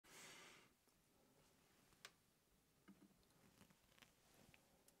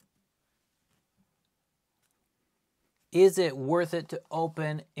Is it worth it to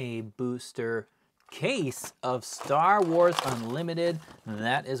open a booster case of Star Wars Unlimited?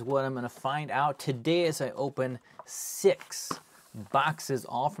 That is what I'm going to find out today as I open 6 boxes,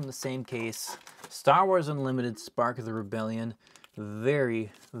 all from the same case. Star Wars Unlimited, Spark of the Rebellion.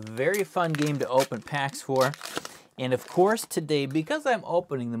 Very, very fun game to open packs for. And of course today, because I'm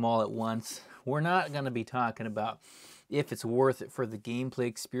opening them all at once, we're not going to be talking about if it's worth it for the gameplay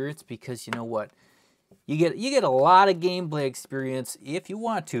experience, because you know what? You get a lot of gameplay experience if you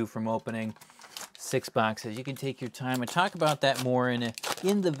want to from opening 6 boxes. You can take your time and talk about that more in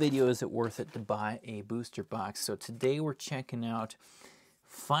the video. Is it worth it to buy a booster box? So today we're checking out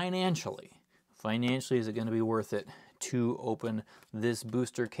financially. Financially, is it going to be worth it to open this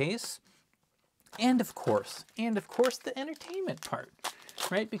booster case? And of course the entertainment part,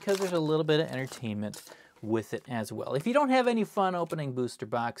 right? Because there's a little bit of entertainment with it as well. If you don't have any fun opening booster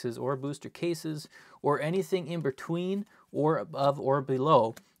boxes or booster cases or anything in between or above or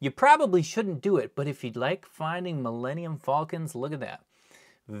below, you probably shouldn't do it. But if you'd like finding Millennium Falcons, look at that.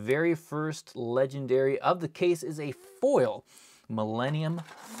 Very first legendary of the case is a foil Millennium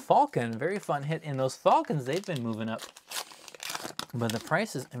Falcon. Very fun hit. And those Falcons, they've been moving up. But the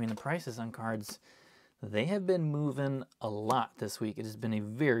prices, the prices on cards, they have been moving a lot this week. It has been a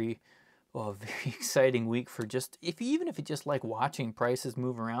very exciting week for even if you just like watching prices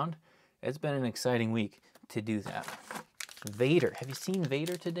move around. It's been an exciting week to do that. Vader, have you seen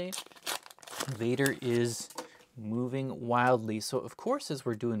Vader today? Vader is moving wildly. So of course, as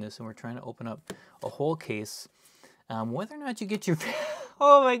we're doing this and we're trying to open up a whole case, whether or not you get your,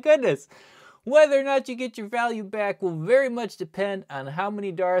 oh my goodness, whether or not you get your value back will very much depend on how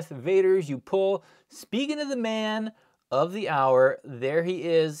many Darth Vaders you pull. Speaking of the man of the hour, there he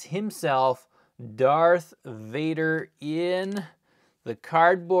is himself, Darth Vader in the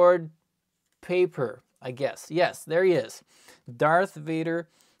cardboard paper, I guess. Yes, there he is. Darth Vader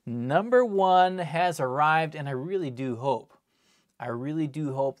 #1 has arrived, and I really do hope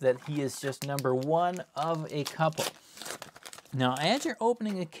that he is just #1 of a couple. Now, as you're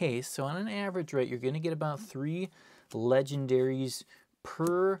opening a case, so on an average rate, you're going to get about 3 legendaries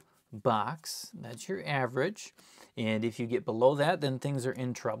per box. That's your average. And if you get below that, then things are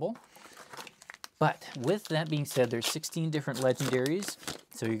in trouble. But with that being said, there's 16 different legendaries.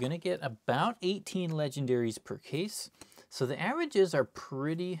 So you're going to get about 18 legendaries per case. So the averages are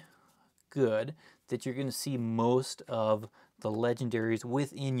pretty good that you're going to see most of the legendaries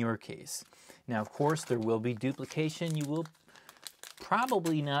within your case. Now, of course, there will be duplication. You will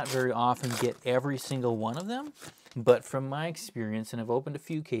probably not very often get every single one of them. But from my experience, and I've opened a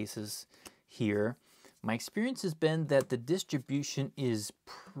few cases here, my experience has been that the distribution is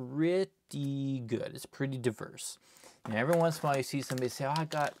pretty good. It's pretty diverse. And every once in a while you see somebody say, oh, I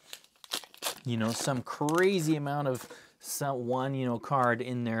got, some crazy amount of one, card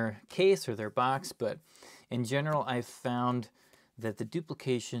in their case or their box. But in general, I've found that the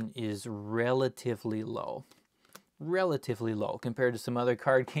duplication is relatively low. Relatively low compared to some other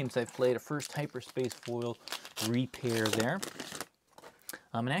card games I've played. A first hyperspace foil repair there.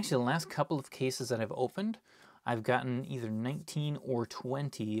 And actually the last couple of cases that I've opened, I've gotten either 19 or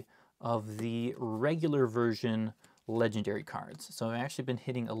 20 of the regular version legendary cards. So I've actually been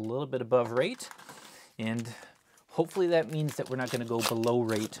hitting a little bit above rate, and hopefully that means that we're not going to go below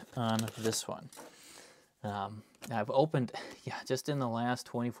rate on this one. I've opened, just in the last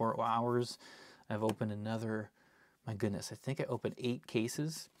 24 hours, I've opened another, my goodness, I think I opened 8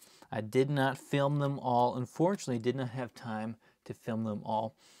 cases. I did not film them all. Unfortunately, did not have time to film them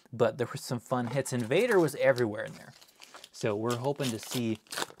all, but there were some fun hits, and Vader was everywhere in there. So we're hoping to see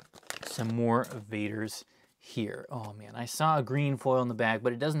some more Vaders here. Oh man, I saw a green foil in the bag,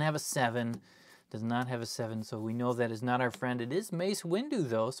 but it doesn't have a 7. Does not have a 7, so we know that is not our friend. It is Mace Windu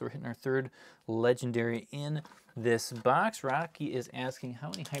though, so we're hitting our 3rd legendary in this box. Rocky is asking how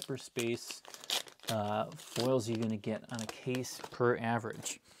many hyperspace foils are you going to get on a case per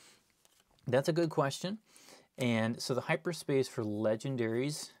average? That's a good question. And so the hyperspace for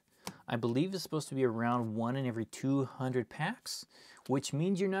legendaries, I believe, is supposed to be around 1 in every 200 packs, which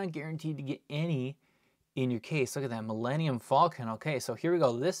means you're not guaranteed to get any in your case. Look at that, Millennium Falcon. Okay, so here we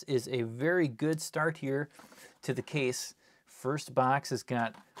go. This is a very good start here to the case. First box has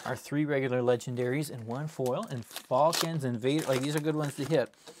got our 3 regular legendaries and 1 foil, and Falcons and Vader. Like, these are good ones to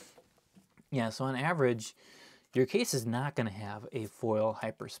hit. Yeah, so on average, your case is not going to have a foil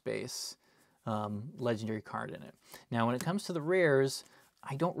hyperspace legendary card in it. Now, when it comes to the rares,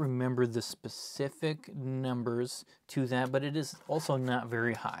 I don't remember the specific numbers to that, but it is also not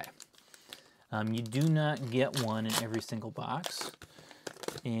very high. You do not get one in every single box.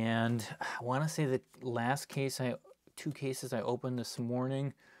 And I want to say the last case I 2 cases I opened this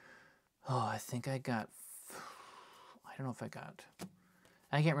morning. Oh, I think I got, I don't know if I got,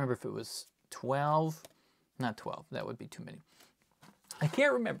 I can't remember if it was 12, not 12, that would be too many. I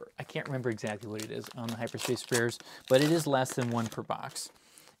can't remember. I can't remember exactly what it is on the Hyperspace Rares, but it is less than 1 per box.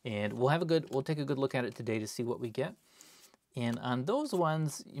 And we'll take a good look at it today to see what we get. And on those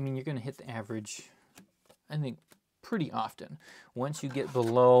ones, I mean, you're going to hit the average, I think, pretty often. Once you get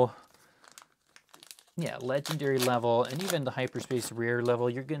below, yeah, legendary level and even the Hyperspace Rare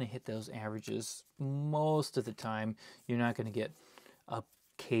level, you're going to hit those averages most of the time. You're not going to get a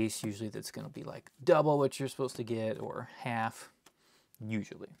case usually that's going to be like double what you're supposed to get or half.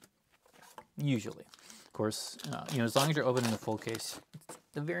 Usually. Of course, you know, as long as you're opening the full case,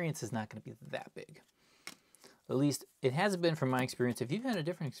 the variance is not going to be that big. At least it hasn't been from my experience. If you've had a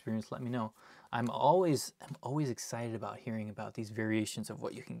different experience, let me know. I'm always excited about hearing about these variations of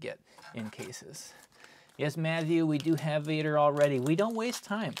what you can get in cases. Yes, Matthew, we do have Vader already. We don't waste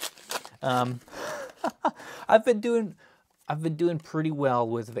time. I've been doing pretty well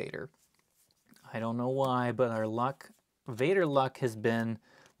with Vader. I don't know why, but our luck, Vader luck, has been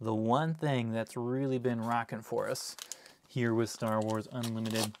the one thing that's really been rocking for us here with Star Wars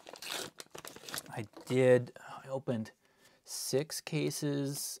Unlimited. I opened 6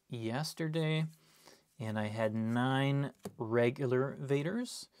 cases yesterday, and I had 9 regular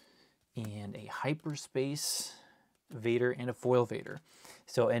Vaders and a Hyperspace Vader and a foil Vader.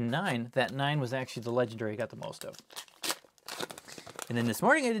 So, and that 9 was actually the legendary I got the most of. And then this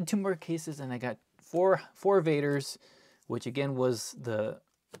morning I did 2 more cases, and I got four Vaders, which again was the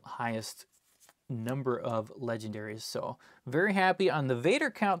highest number of legendaries. So very happy on the Vader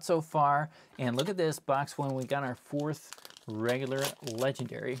count so far. And look at this, box 1, we got our 4th regular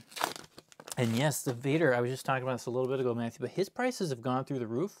legendary. And yes, the Vader, I was just talking about this a little bit ago, Matthew, but his prices have gone through the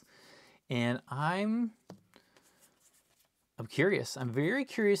roof. And I'm curious. I'm very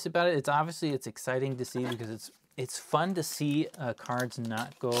curious about it. It's exciting to see because it's fun to see cards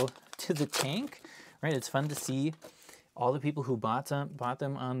not go to the tank, right? It's fun to see all the people who bought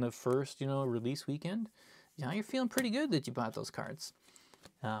them on the first, you know, release weekend. Now you're feeling pretty good that you bought those cards.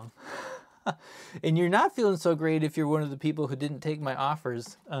 And you're not feeling so great if you're one of the people who didn't take my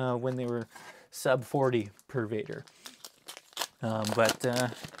offers when they were sub 40 per Vader. But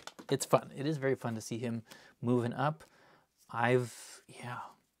it's fun. It is very fun to see him moving up. I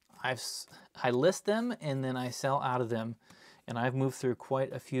list them and then I sell out of them. And I've moved through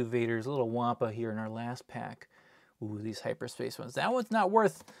quite a few Vaders, a little Wampa here in our last pack. Ooh, these Hyperspace ones. That one's not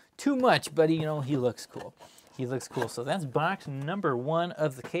worth too much, but you know, he looks cool. He looks cool. So that's box number 1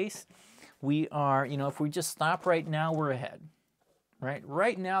 of the case. We are, you know, if we just stop right now, we're ahead. Right?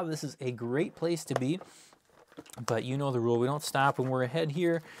 Right now, this is a great place to be. But you know the rule. We don't stop when we're ahead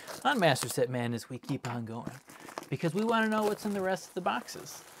here on Master Set Madness. We keep on going. Because we want to know what's in the rest of the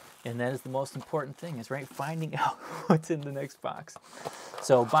boxes. And that is the most important thing, is right, finding out what's in the next box.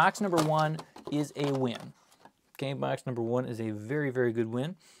 So box number 1 is a win. Okay, box number 1 is a very, very good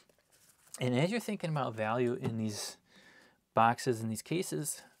win. And as you're thinking about value in these boxes, in these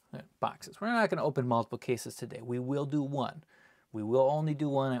cases, we're not going to open multiple cases today. We will do 1. We will only do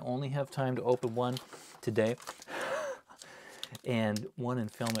 1. I only have time to open 1 today. And 1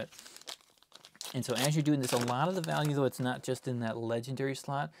 and film it. And so as you're doing this, a lot of the value, though, it's not just in that legendary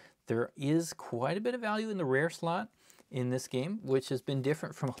slot. There is quite a bit of value in the rare slot in this game, which has been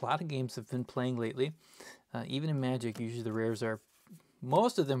different from a lot of games I've been playing lately. Even in Magic, usually the rares are,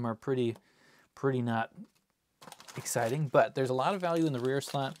 most of them are pretty not exciting, but there's a lot of value in the rare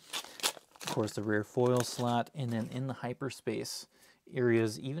slot. Of course, the rare foil slot, and then in the Hyperspace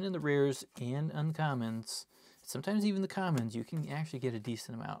areas, even in the rares and uncommons, sometimes even the commons, you can actually get a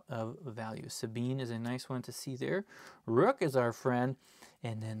decent amount of value. Sabine is a nice one to see there. Rook is our friend,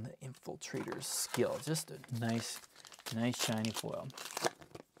 and then the Infiltrator's Skill, just a nice shiny foil.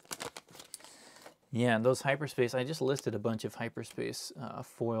 Yeah, and those Hyperspace, I just listed a bunch of Hyperspace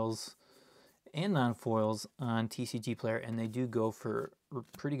foils and non-foils on TCG Player, and they do go for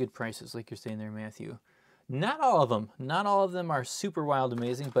pretty good prices, like you're saying there, Matthew. Not all of them are super wild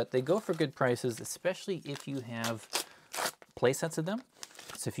amazing, but they go for good prices, especially if you have play sets of them.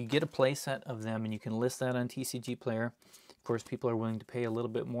 So if you get a play set of them and you can list that on TCG Player, of course, people are willing to pay a little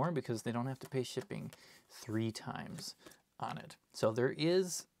bit more because they don't have to pay shipping 3 times on it. So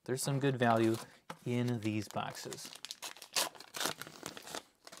there's some good value in these boxes.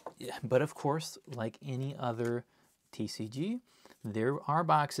 Yeah, but of course, like any other TCG, there are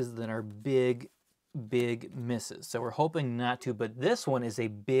boxes that are big misses. So we're hoping not to, but this one is a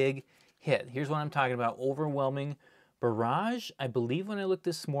big hit. Here's what I'm talking about: overwhelming Barrage, I believe when I looked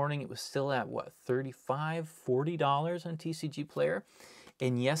this morning, it was still at what, $35, $40 on TCG Player.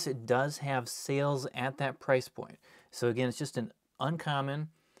 And yes, it does have sales at that price point. So again, it's just an uncommon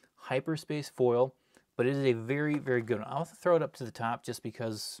hyperspace foil, but it is a very, very good one. I'll throw it up to the top just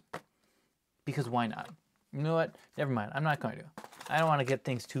because why not? You know what? Never mind. I'm not going to. I don't want to get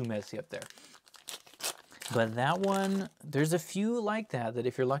things too messy up there. But that one, there's a few like that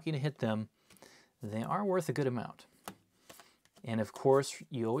if you're lucky to hit them, they are worth a good amount. And of course,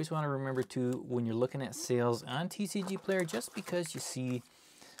 you always want to remember too, when you're looking at sales on TCG Player, just because you see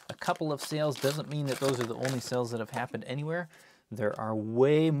a couple of sales doesn't mean that those are the only sales that have happened anywhere. There are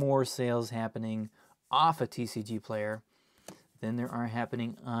way more sales happening off a TCG Player than there are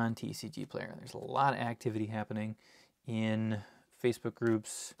happening on TCG Player. There's a lot of activity happening in Facebook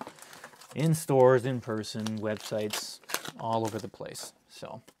groups, in stores, in person, websites, all over the place.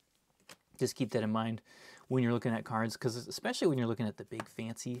 So just keep that in mind when you're looking at cards, because especially when you're looking at the big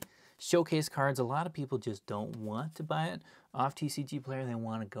fancy showcase cards, a lot of people just don't want to buy it off TCG Player. They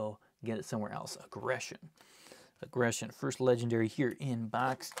want to go get it somewhere else. Aggression. First legendary here in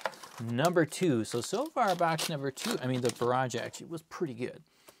box number 2. So far box number 2, I mean the Barrage actually was pretty good.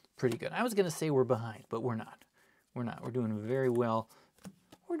 Pretty good. I was going to say we're behind, but we're not. We're not. We're doing very well.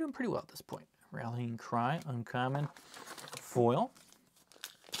 We're doing pretty well at this point. Rallying Cry, uncommon foil.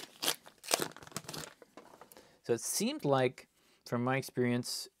 So it seemed like, from my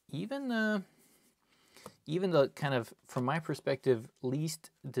experience, even the kind of, from my perspective, least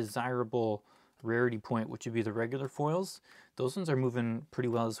desirable rarity point, which would be the regular foils, those ones are moving pretty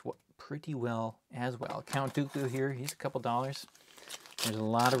well as well. Count Dooku here, he's a couple dollars. There's a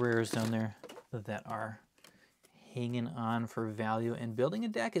lot of rares down there that are hanging on for value, and building a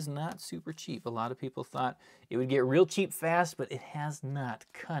deck is not super cheap. A lot of people thought it would get real cheap fast, but it has not.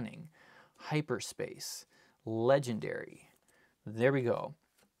 Cunning, Hyperspace, Legendary. There we go.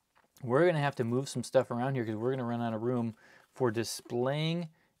 We're going to have to move some stuff around here because we're going to run out of room for displaying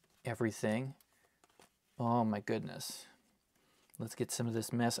everything. Oh my goodness. Let's get some of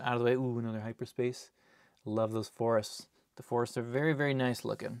this mess out of the way. Ooh, another Hyperspace. Love those forests. The forests are very, very nice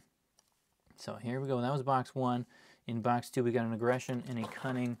looking. So here we go. That was box 1. In box 2, we got an Aggression and a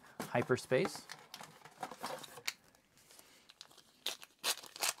Cunning Hyperspace.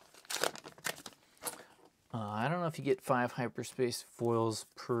 I don't know if you get 5 Hyperspace foils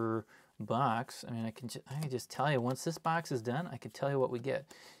per box. I mean, I can just tell you, once this box is done, I can tell you what we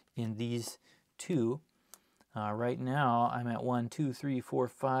get in these 2. Right now, I'm at 1, 2, 3, 4,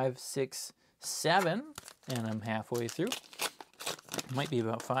 5, 6, 7, and I'm halfway through. Might be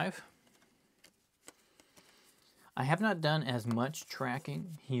about 5. I have not done as much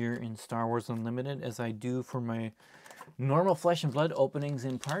tracking here in Star Wars Unlimited as I do for my normal Flesh and Blood openings,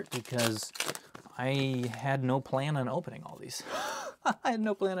 in part because I had no plan on opening all these. I had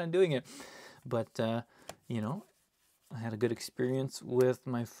no plan on doing it. But, you know, I had a good experience with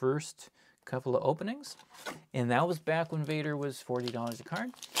my first couple of openings. And that was back when Vader was $40 a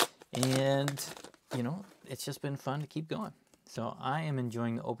card. And, you know, it's just been fun to keep going. So I am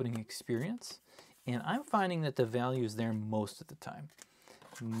enjoying the opening experience. And I'm finding that the value is there most of the time.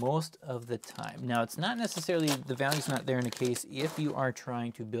 Most of the time. Now, it's not necessarily, the value's not there in a case if you are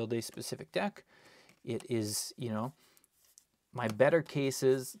trying to build a specific deck. It is, you know, my better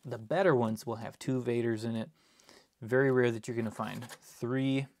cases, the better ones will have 2 Vaders in it. Very rare that you're going to find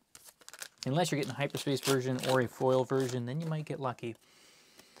 3. Unless you're getting a Hyperspace version or a foil version, then you might get lucky.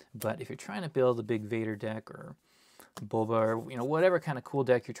 But if you're trying to build a big Vader deck or Boba, or, you know, whatever kind of cool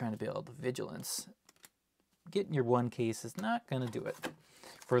deck you're trying to build, Vigilance, getting your 1 case is not going to do it.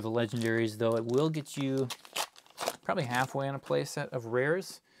 For the legendaries, though, it will get you probably halfway on a play set of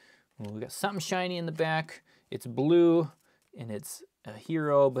rares. Well, we got something shiny in the back. It's blue, and it's a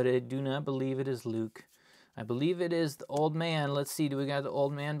hero, but I do not believe it is Luke. I believe it is the old man. Let's see, do we got the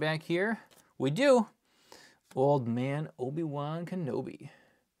old man back here? We do. Old man Obi-Wan Kenobi.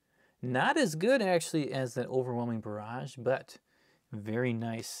 Not as good, actually, as that overwhelming Barrage, but very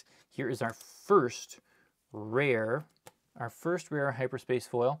nice. Here is our first rare Hyperspace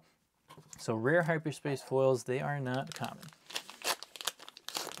foil. So rare Hyperspace foils, they are not common.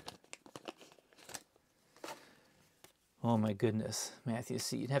 Oh my goodness, Matthew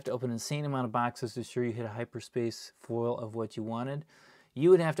C. You'd have to open an insane amount of boxes to ensure you hit a Hyperspace foil of what you wanted.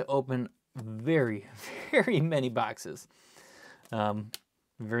 You would have to open very, very many boxes.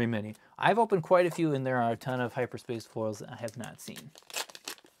 Very many. I've opened quite a few, and there are a ton of Hyperspace foils that I have not seen.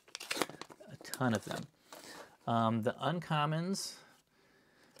 A ton of them. The uncommons,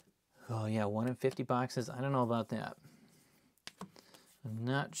 oh yeah, 1 in 50 boxes. I don't know about that. I'm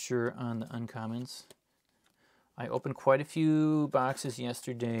not sure on the uncommons. I opened quite a few boxes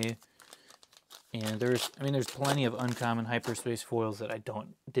yesterday, and there's plenty of uncommon hyperspace foils that I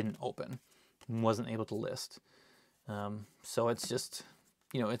didn't open and wasn't able to list. So it's just,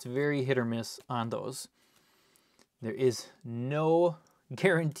 it's very hit or miss on those. There is no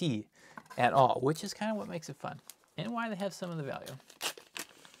guarantee at all, which is kind of what makes it fun and why they have some of the value.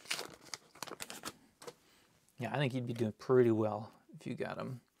 Yeah, I think you'd be doing pretty well if you got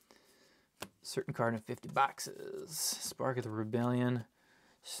them. Certain card in 50 boxes. Spark of the Rebellion.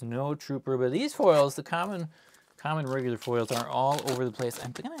 Snow Trooper. But these foils, the common regular foils, are all over the place.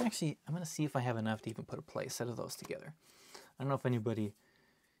 I'm gonna see if I have enough to even put a play set of those together. I don't know if anybody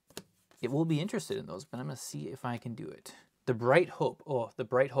will be interested in those, but I'm gonna see if I can do it. The Bright Hope. Oh, the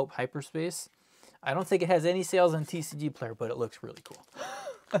Bright Hope Hyperspace. I don't think it has any sales on TCG Player, but it looks really cool.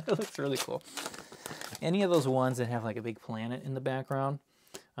 It looks really cool. Any of those ones that have like a big planet in the background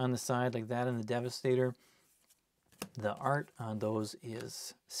on the side like that in the Devastator, the art on those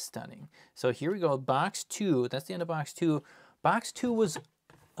is stunning. So here we go, box 2. That's the end of box 2. Box 2 was,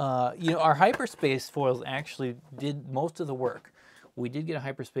 our hyperspace foils actually did most of the work. We did get a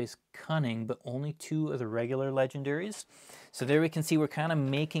hyperspace Cunning, but only 2 of the regular legendaries. So there we can see we're kind of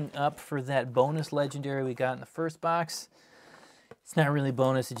making up for that bonus legendary we got in the first box. It's not really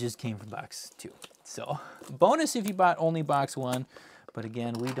bonus, it just came from box 2. So bonus if you bought only box 1, but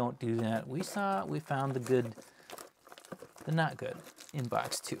again, we don't do that. We found the not good in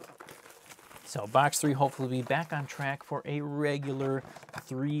box 2. So box 3 hopefully will be back on track for a regular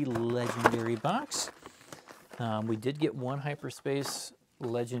 3 legendary box. We did get 1 hyperspace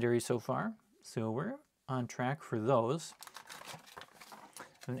legendary so far, so we're on track for those.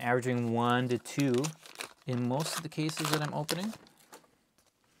 I'm averaging 1 to 2 in most of the cases that I'm opening.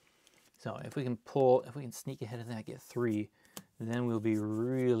 So if we can sneak ahead of that, get 3, then we'll be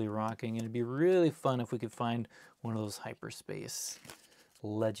really rocking. And it'd be really fun if we could find one of those hyperspace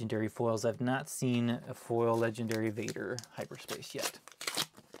legendary foils. I've not seen a foil legendary Vader hyperspace yet.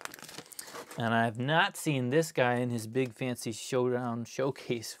 And I've not seen this guy in his big fancy Showdown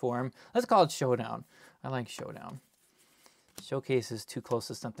showcase form. Let's call it Showdown. I like Showdown. Showcase is too close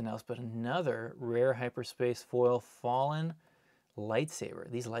to something else, but another rare hyperspace foil, Fallen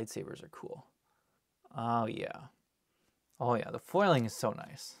Lightsaber. These lightsabers are cool. Oh yeah. Oh yeah, the foiling is so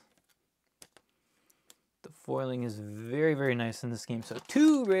nice. The foiling is very, very nice in this game. So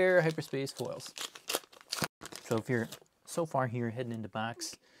 2 rare hyperspace foils. So if you're so far here heading into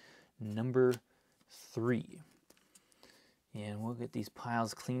box number 3. And we'll get these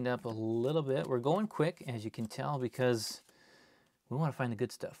piles cleaned up a little bit. We're going quick, as you can tell, because we want to find the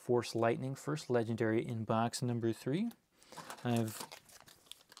good stuff. Force Lightning, first legendary in box number 3. I've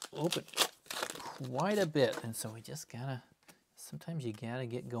opened quite a bit, and so we just sometimes you gotta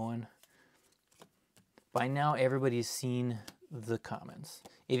get going. By now, everybody's seen the commons.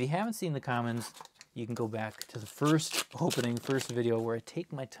 If you haven't seen the commons, you can go back to the first video where I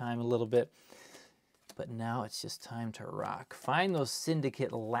take my time a little bit. But now it's just time to rock. Find those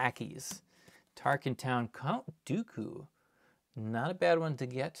Syndicate lackeys. Tarkin Town Count Dooku. Not a bad one to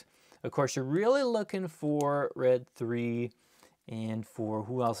get. Of course, you're really looking for Red 3 and for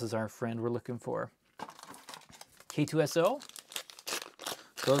who else is our friend we're looking for? K2SO.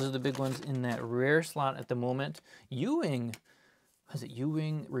 Those are the big ones in that rare slot at the moment. Ewing, was it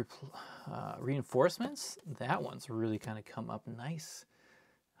Ewing Reinforcements? That one's really kind of come up nice.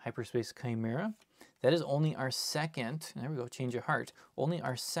 Hyperspace Chimera. That is only our second, there we go, Change of Heart. Only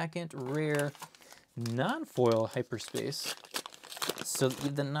our second rare non-foil hyperspace. So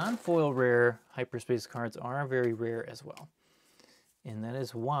the non-foil rare hyperspace cards are very rare as well. And that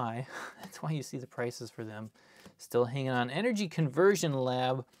is why, that's why you see the prices for them still hanging on. Energy Conversion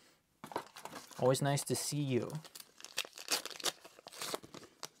Lab, always nice to see you.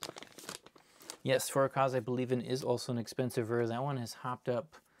 Yes, For a Cause I Believe In is also an expensive rare. That one has hopped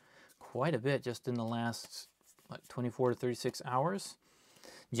up quite a bit just in the last, 24 to 36 hours.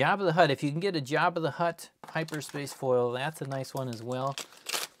 Jabba the Hutt, if you can get a Jabba the Hutt hyperspace foil, that's a nice one as well.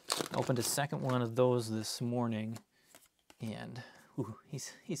 Opened a second one of those this morning, and ooh,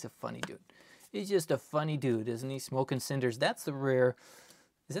 he's a funny dude. He's just a funny dude, isn't he? Smoking Cinders, that's the rare.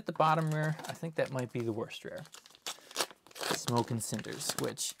 Is that the bottom rare? I think that might be the worst rare. Smoking Cinders,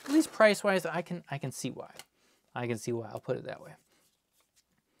 which at least price-wise, I can see why. I can see why. I'll put it that way.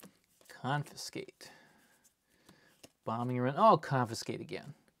 Confiscate. Bombing Run. Oh, Confiscate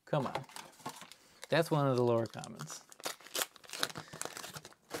again. Come on. That's one of the lower commons.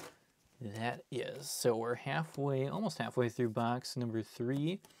 That is. So we're halfway, almost halfway through box number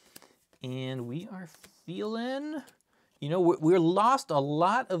 3. And we are feeling You know, we lost a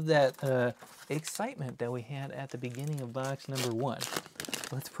lot of that excitement that we had at the beginning of box number 1.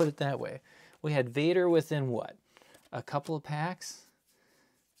 Let's put it that way. We had Vader within what? A couple of packs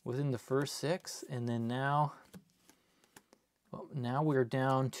within the first 6, and then now, well, now we're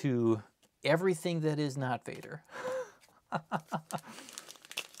down to everything that is not Vader.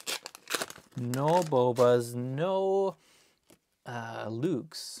 No Bobas, no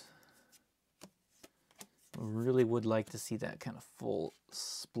Lukes. Really would like to see that kind of full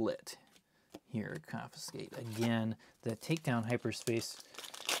split here. Confiscate. Again, the takedown hyperspace,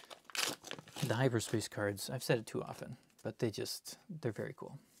 the hyperspace cards, I've said it too often, but they're very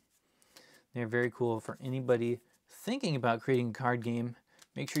cool. They're very cool for anybody thinking about creating a card game.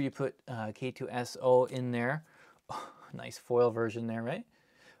 Make sure you put K2SO in there. Oh, nice foil version there, right?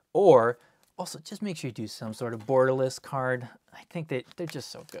 Or also just make sure you do some sort of borderless card. I think that they're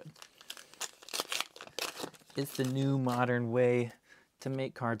just so good. It's the new modern way to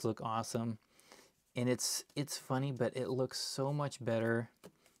make cards look awesome. And it's funny, but it looks so much better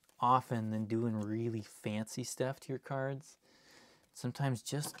often than doing really fancy stuff to your cards. Sometimes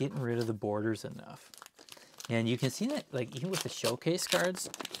just getting rid of the borders enough. And you can see that, like, even with the showcase cards,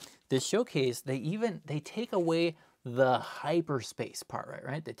 the showcase, they take away the hyperspace part,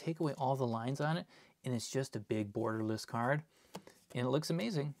 right? They take away all the lines on it, and it's just a big borderless card. And it looks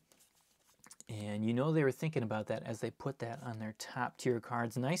amazing. And you know they were thinking about that as they put that on their top tier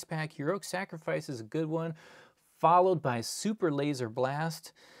cards. Nice pack. Heroic Sacrifice is a good one, followed by Super Laser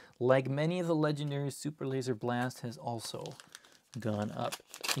Blast. Like many of the legendaries, Super Laser Blast has also gone up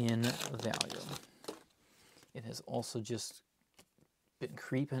in value. It has also just been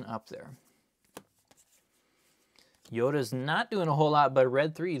creeping up there. Yoda's not doing a whole lot, but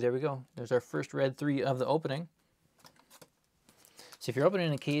red 3, there we go. There's our first red 3 of the opening. So if you're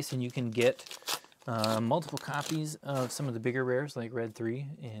opening a case and you can get multiple copies of some of the bigger rares like Red 3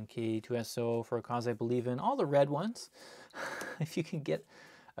 and K2SO, For a Cause I Believe In, all the red ones, if you can get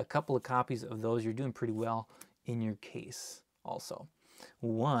a couple of copies of those, you're doing pretty well in your case also.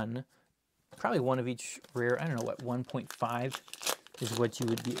 Probably one of each rare, I don't know what, 1.5 is what you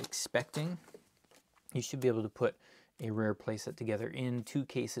would be expecting. You should be able to put a rare playset together in 2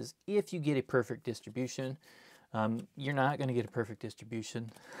 cases if you get a perfect distribution. You're not going to get a perfect distribution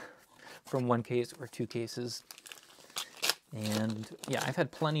from 1 case or 2 cases. And yeah, I've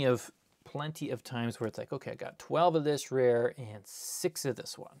had plenty of times where it's like, okay, I got 12 of this rare and 6 of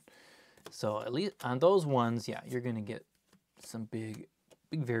this one. So at least on those ones, yeah, you're going to get some big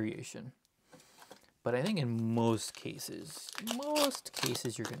variation. But I think in most cases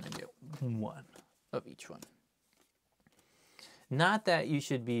you're going to get 1 of each one. Not that you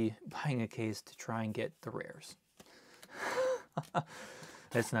should be buying a case to try and get the rares.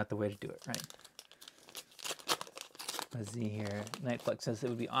 That's not the way to do it, right? Let's see here. Nightflux says it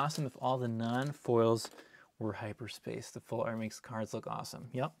would be awesome if all the non-foils were hyperspace. The full art makes cards look awesome.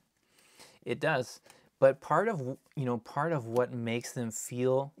 Yep, it does. But part of what makes them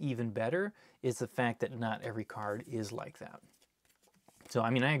feel even better is the fact that not every card is like that. So, I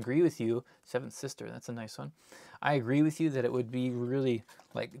mean, I agree with you. Seventh Sister, that's a nice one. I agree with you that it would be really,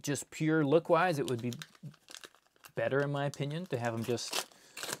 like, just pure look-wise, it would be better, in my opinion, to have them just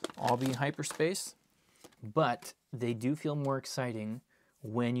all be hyperspace. But they do feel more exciting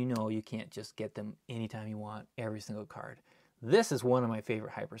when you know you can't just get them anytime you want, every single card. This is one of my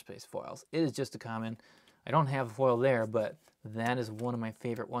favorite hyperspace foils. It is just a common. I don't have a foil there, but that is one of my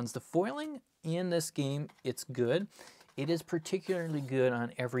favorite ones. The foiling in this game, it's good. It is particularly good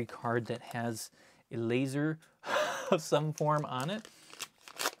on every card that has a laser of some form on it.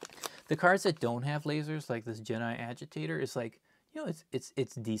 The cards that don't have lasers, like this Jedi Agitator, is like, you know,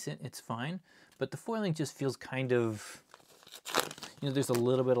 it's decent, it's fine, but the foiling just feels kind of, you know, there's a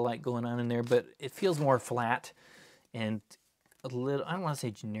little bit of light going on in there, but it feels more flat and a little, I don't want to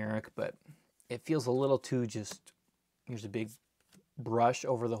say generic, but it feels a little too just, here's a big brush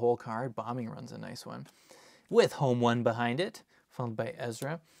over the whole card. Bombing Run's a nice one, with Home One behind it, followed by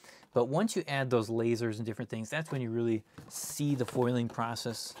Ezra. But once you add those lasers and different things, that's when you really see the foiling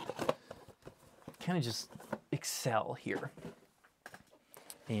process kind of just excel here.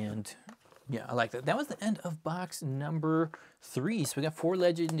 And yeah, I like that. That was the end of box number 3. So we got 4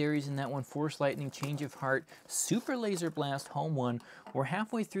 legendaries in that one. Force Lightning, Change of Heart, Super Laser Blast, Home One. We're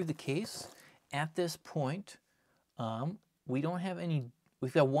halfway through the case at this point. We don't have any,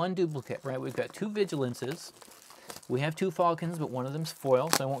 we've got 1 duplicate, right? We've got 2 Vigilances. We have 2 Falcons, but one of them's foil,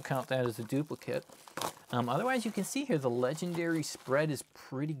 so I won't count that as a duplicate. Otherwise, you can see here the legendary spread is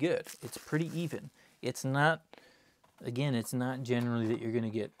pretty good. It's pretty even. It's not, again, it's not generally that you're going to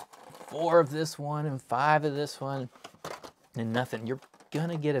get 4 of this one and 5 of this one. and nothing. You're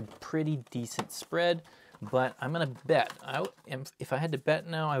gonna get a pretty decent spread, but I'm gonna bet. If I had to bet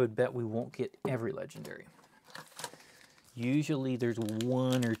now, I would bet we won't get every legendary. Usually there's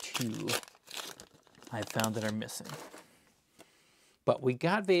one or two I've found that are missing. But we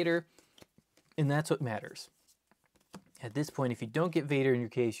got Vader, and that's what matters. At this point, if you don't get Vader in your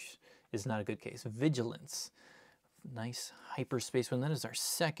case, it's not a good case. Vigilance. Nice hyperspace one. That is our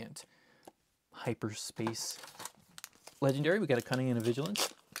second hyperspace legendary. We got a Cunning and a Vigilance.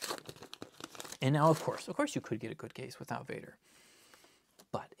 And now, of course you could get a good case without Vader.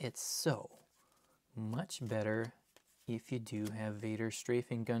 But it's so much better if you do have Vader.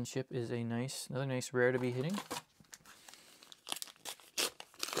 Strafing Gunship is another nice rare to be hitting.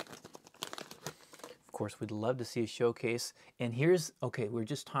 Of course, we'd love to see a showcase. And here's, okay, we were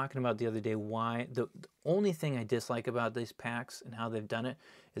just talking about the other day why, the only thing I dislike about these packs and how they've done it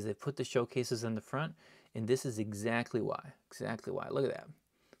is they put the showcases in the front, and this is exactly why. Exactly why. Look at that.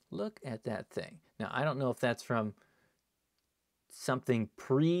 Look at that thing. Now, I don't know if that's from something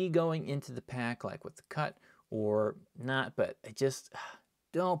pre-going into the pack, like with the cut, or not, but I just,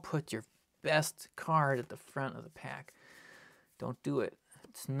 don't put your best card at the front of the pack. Don't do it.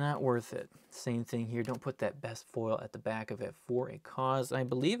 It's not worth it. Same thing here. Don't put that best foil at the back of it for a cause I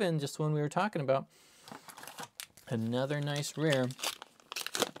believe in, just when we were talking about. Another nice rare.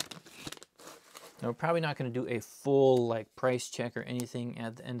 Now, we're probably not going to do a full like price check or anything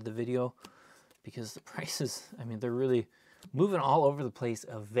at the end of the video because the prices, I mean, they're really moving all over the place.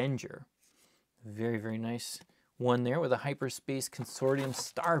 Avenger. Very, very nice one there with a Hyperspace Consortium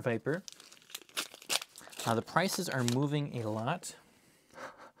Star Viper. The prices are moving a lot.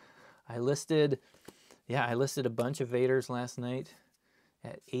 I listed a bunch of Vaders last night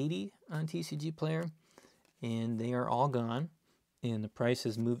at 80 on TCG Player, and they are all gone. And the price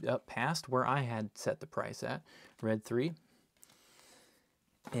has moved up past where I had set the price at, Red 3.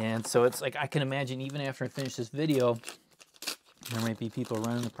 And so it's like, I can imagine even after I finish this video, there might be people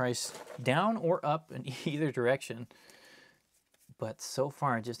running the price down or up in either direction. But so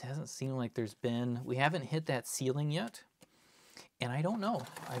far, it just hasn't seemed like we haven't hit that ceiling yet. And I don't know.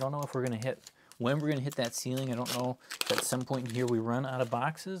 I don't know if we're going to when we're going to hit that ceiling. I don't know if at some point here we run out of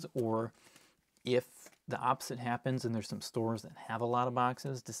boxes, or if the opposite happens and there's some stores that have a lot of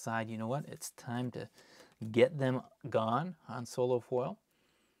boxes, decide, you know what, it's time to get them gone on solo foil.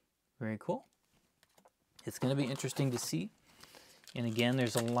 Very cool. It's going to be interesting to see. And again,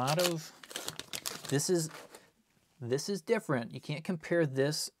 there's a lot of, this is different. You can't compare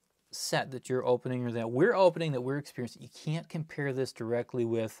this set that you're opening or that we're opening, that we're experiencing. You can't compare this directly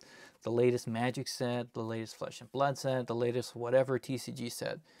with the latest Magic set, the latest Flesh and Blood set, the latest whatever TCG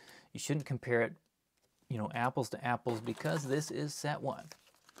set. You shouldn't compare it, you know, apples to apples, because this is set 1.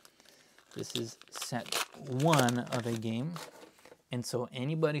 This is set 1 of a game. And so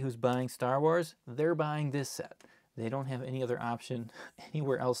anybody who's buying Star Wars, they're buying this set. They don't have any other option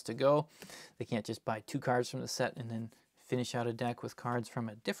anywhere else to go. They can't just buy 2 cards from the set and then finish out a deck with cards from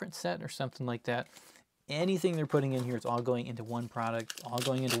a different set or something like that. Anything they're putting in here, it's all going into one product, all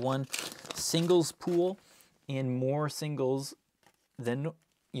going into one singles pool, and more singles than,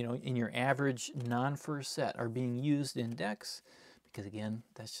 you know, in your average non-first set are being used in decks, because again,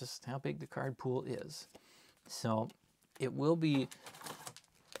 that's just how big the card pool is. So it will be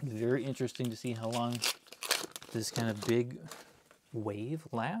very interesting to see how long this kind of big wave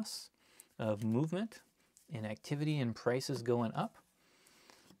lasts of movement and activity and prices going up.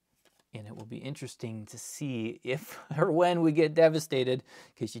 And it will be interesting to see if or when we get devastated,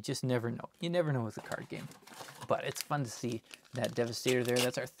 because you just never know. You never know with the card game. But it's fun to see that Devastator there.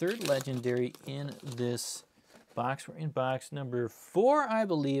 That's our 3rd legendary in this box. We're in box number 4, I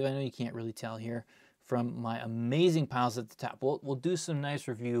believe. I know you can't really tell here from my amazing piles at the top. We'll do some nice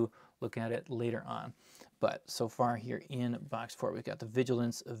review, look at it later on. But so far here in box 4, we've got the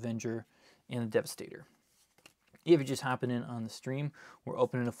Vigilance, Avenger, and the Devastator. If you're just hopping in on the stream, we're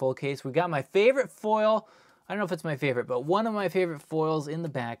opening a full case. We got my favorite foil. I don't know if it's my favorite, but one of my favorite foils in the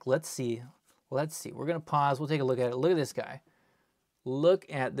back. Let's see. Let's see. We're going to pause. We'll take a look at it. Look at this guy. Look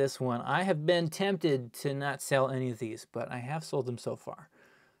at this one. I have been tempted to not sell any of these, but I have sold them so far.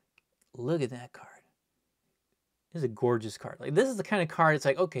 Look at that card. This is a gorgeous card. Like, this is the kind of card, it's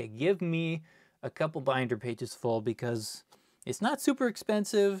like, okay, give me a couple binder pages full, because it's not super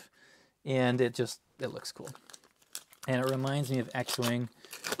expensive and it looks cool. And it reminds me of X-Wing.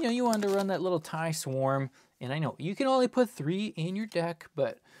 You know, you wanted to run that little TIE Swarm, and I know you can only put 3 in your deck,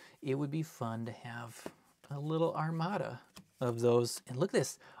 but it would be fun to have a little armada of those. And look at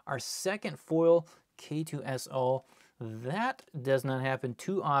this, our second foil K2SO. That does not happen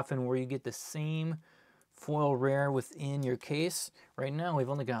too often where you get the same foil rare within your case. Right now we've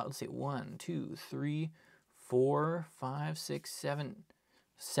only got, let's see, 1, 2, 3, 4, 5, 6, 7,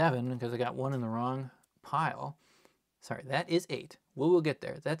 7, because I got one in the wrong pile. Sorry, that is 8. We will get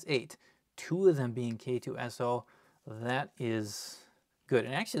there. That's 8. 2 of them being K2SO. That is good.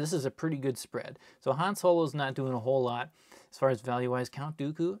 And actually, this is a pretty good spread. So Han Solo is not doing a whole lot as far as value-wise. Count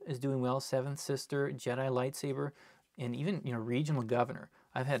Dooku is doing well. Seventh Sister, Jedi Lightsaber, and even, you know, Regional Governor.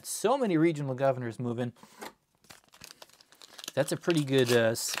 I've had so many Regional Governors moving. That's a pretty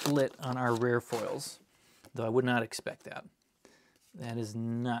good split on our rare foils, though I would not expect that. That is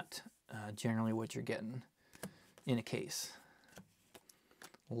not generally what you're getting in a case,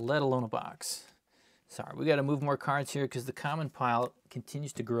 let alone a box. Sorry, we got to move more cards here because the common pile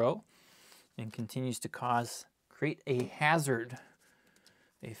continues to grow and continues to create a hazard,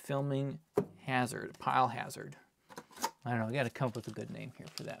 a filming hazard, a pile hazard. I don't know, I got to come up with a good name here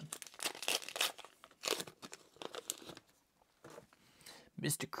for that.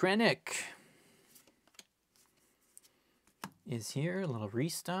 Mr. Krennic is here, a little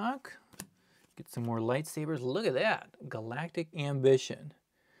restock. Get some more lightsabers. Look at that, Galactic Ambition.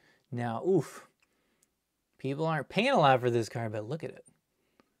 Now, oof, people aren't paying a lot for this card, but look at it.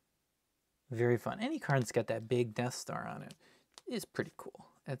 Very fun. Any card that's got that big Death Star on it is pretty cool.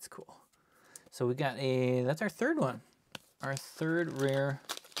 That's cool. So we got that's our third one. Our third rare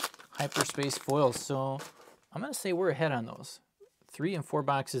hyperspace foil. So I'm going to say we're ahead on those. 3 and 4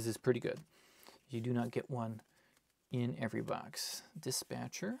 boxes is pretty good. You do not get one in every box.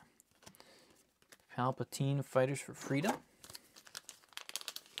 Dispatcher. Palpatine Fighters for Freedom.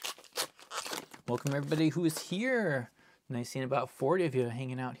 Welcome everybody who is here. Nice seeing about 40 of you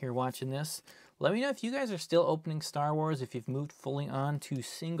hanging out here watching this. Let me know if you guys are still opening Star Wars, if you've moved fully on to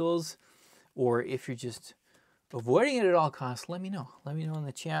singles, or if you're just avoiding it at all costs. Let me know. Let me know in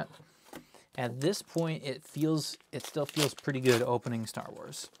the chat. At this point, it still feels pretty good opening Star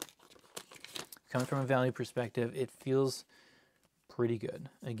Wars. Coming from a value perspective, it feels pretty good.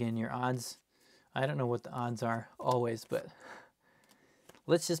 Again, your odds, I don't know what the odds are always, but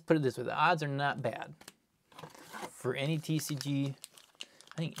let's just put it this way. The odds are not bad. For any TCG,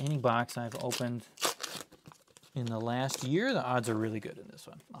 I think any box I've opened in the last year, the odds are really good in this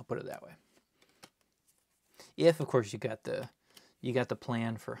one. I'll put it that way. If, of course, you got the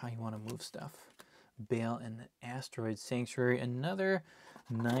plan for how you want to move stuff. Bail and the Asteroid Sanctuary, another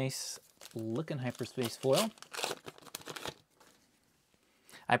nice looking hyperspace foil.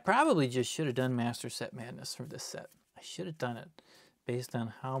 I probably just should have done Master Set Madness for this set. I should have done it based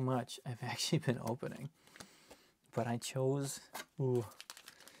on how much I've actually been opening. But I chose, ooh,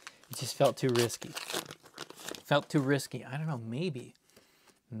 it just felt too risky. Felt too risky. I don't know, maybe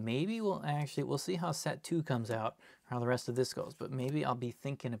we'll see how set 2 comes out, how the rest of this goes, but maybe I'll be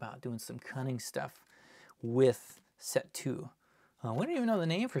thinking about doing some cunning stuff with set 2. We don't even know the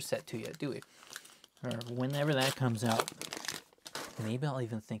name for set 2 yet, do we? Or whenever that comes out, maybe I'll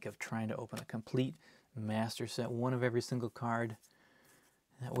even think of trying to open a complete master set, one of every single card.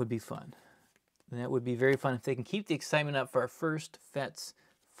 That would be fun. That would be very fun if they can keep the excitement up for our first Fett's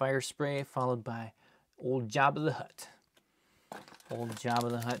Fire Spray, followed by Old Jabba the Hutt. Old Jabba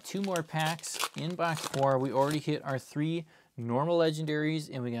the Hutt. 2 more packs in box 4. We already hit our 3 normal legendaries,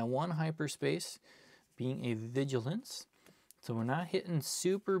 and we got 1 hyperspace, being a Vigilance. So we're not hitting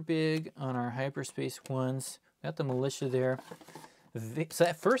super big on our hyperspace ones. Got the Militia there. So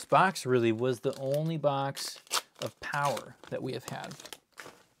that first box really was the only box of power that we have had.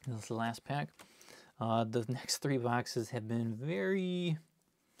 This is the last pack. The next 3 boxes have been very,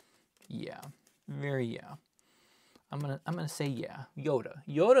 I'm gonna say yeah.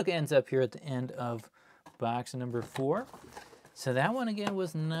 Yoda ends up here at the end of box number 4. So that one again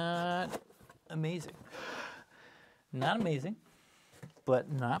was not amazing. Not amazing,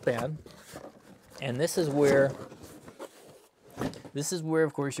 but not bad. And this is where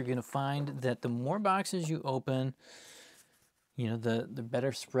of course you're gonna find that the more boxes you open, you know, the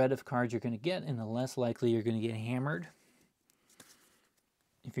better spread of cards you're going to get, and the less likely you're going to get hammered.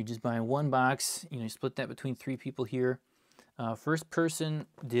 If you're just buying 1 box, you know, you split that between 3 people here. First person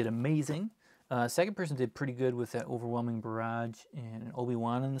did amazing. Second person did pretty good with that Overwhelming Barrage and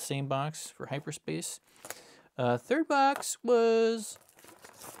Obi-Wan in the same box for hyperspace. Third box was,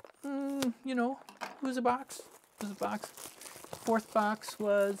 you know, it was a box. Fourth box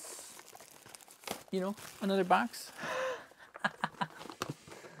was, you know, another box.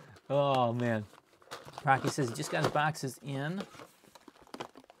 Oh, man. Rocky says he just got his boxes in.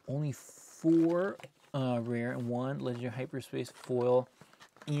 Only 4 rare and 1 legendary hyperspace foil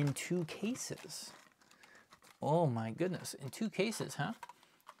in 2 cases. Oh, my goodness. In 2 cases, huh?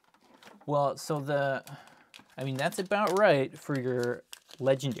 Well, so I mean, that's about right for your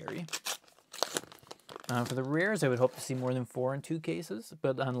legendary. For the rares, I would hope to see more than 4 in 2 cases,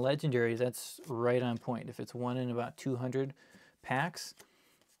 but on legendaries, that's right on point. If it's 1 in about 200 packs,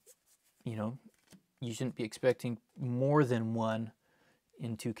 you know, you shouldn't be expecting more than 1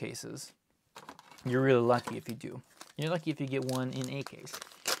 in 2 cases. You're really lucky if you do. You're lucky if you get 1 in a case.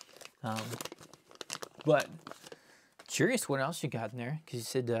 But curious what else you got in there, because you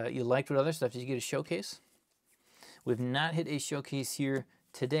said you liked what other stuff. Did you get a showcase? We've not hit a showcase here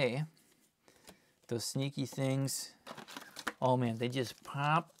today. Those sneaky things, oh man, they just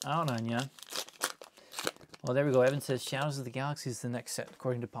pop out on you. Well, there we go. Evan says Shadows of the Galaxy is the next set,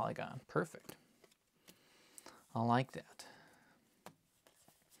 according to Polygon. Perfect. I like that.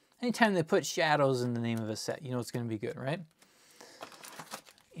 Anytime they put shadows in the name of a set, you know it's going to be good, right?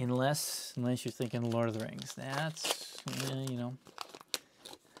 Unless you're thinking Lord of the Rings. That's, you know,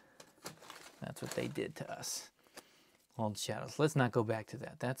 that's what they did to us. Old Shadows. Let's not go back to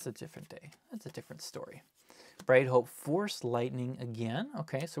that. That's a different day. That's a different story. Bright Hope Force Lightning again.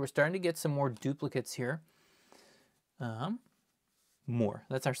 Okay, so we're starting to get some more duplicates here. More.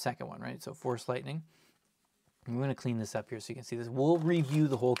 That's our second one, right? So Force Lightning. I'm going to clean this up here so you can see this. We'll review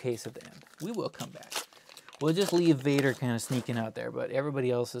the whole case at the end. We will come back. We'll just leave Vader kind of sneaking out there, but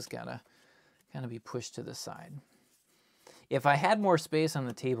everybody else has got to kind of be pushed to the side. If I had more space on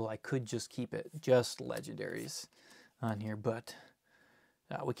the table, I could just keep it just legendaries on here, but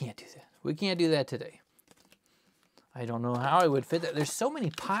we can't do that. We can't do that today. I don't know how I would fit that. There's so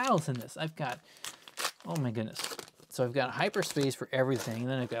many piles in this. I've got, oh my goodness. So I've got hyperspace for everything, and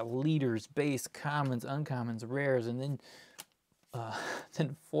then I've got leaders, base, commons, uncommons, rares, and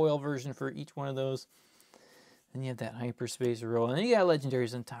then foil version for each one of those. Then you have that hyperspace row, and then you got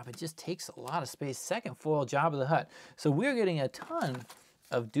legendaries on top. It just takes a lot of space. Second foil, Jabba the Hutt. So we're getting a ton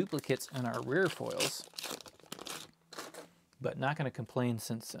of duplicates in our rare foils, but not going to complain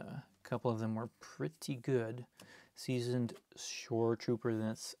since a couple of them were pretty good. Seasoned Shore Trooper,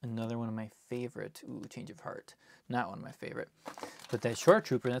 that's another one of my favorite. Ooh, Change of Heart. Not one of my favorite. But that Shore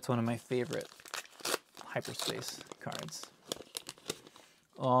Trooper, that's one of my favorite hyperspace cards.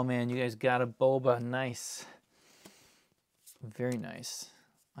 Oh man, you guys got a Boba. Nice. Very nice.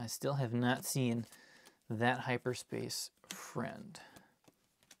 I still have not seen that hyperspace friend.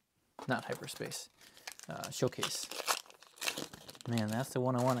 Not hyperspace. Showcase. Man, that's the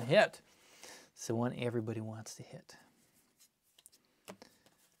one I want to hit. It's the one everybody wants to hit.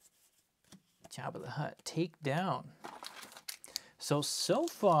 Jabba the Hutt, take down. So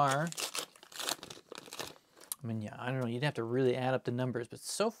far, I mean, yeah, I don't know, you'd have to really add up the numbers, but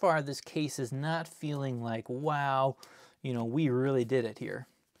so far this case is not feeling like, wow, you know, we really did it here.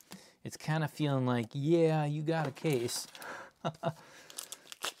 It's kind of feeling like, yeah, you got a case.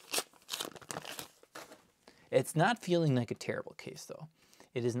 It's not feeling like a terrible case, though.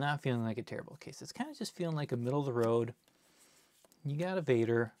 It is not feeling like a terrible case. It's kind of just feeling like a middle of the road. You got a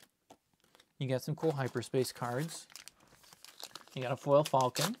Vader. You got some cool hyperspace cards. You got a foil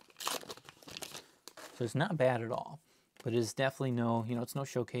Falcon. So it's not bad at all. But it is definitely no, you know, it's no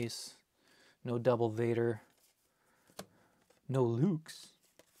showcase. No double Vader. No Lukes.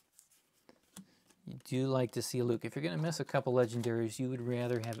 You do like to see a Luke. If you're going to miss a couple legendaries, you would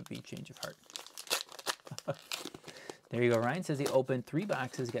rather have it be Change of Heart. There you go. Ryan says he opened 3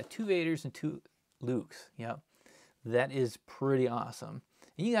 boxes. He got 2 Vaders and 2 Lukes. Yep. That is pretty awesome.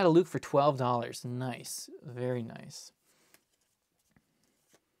 And you got a Luke for $12. Nice. Very nice.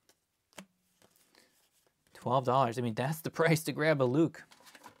 $12. I mean, that's the price to grab a Luke.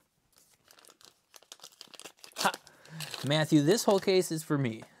 Ha! Matthew, this whole case is for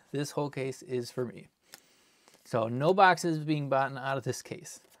me. This whole case is for me. So no boxes being bought out of this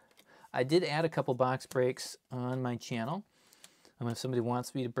case. I did add a couple box breaks on my channel. If somebody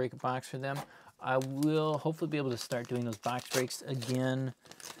wants me to break a box for them, I will hopefully be able to start doing those box breaks again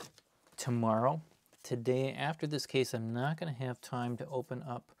tomorrow. Today, after this case, I'm not going to have time to open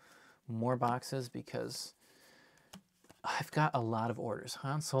up more boxes because I've got a lot of orders.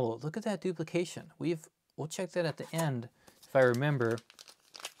 Han Solo, look at that duplication. We'll check that at the end if I remember.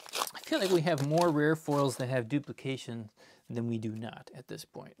 I feel like we have more rare foils that have duplication than we do not at this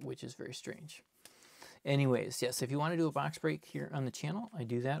point, which is very strange. Anyways, yes, if you want to do a box break here on the channel, I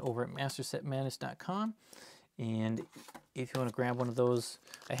do that over at mastersetmadness.com. And if you want to grab one of those,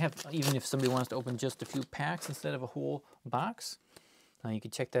 I have, even if somebody wants to open just a few packs instead of a whole box, you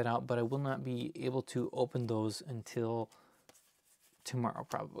can check that out, but I will not be able to open those until tomorrow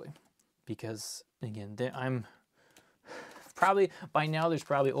probably, because again, I'm probably, by now there's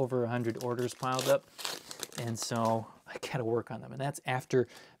probably over 100 orders piled up, and so I gotta work on them, and that's after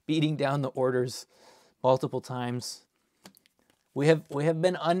beating down the orders multiple times. We have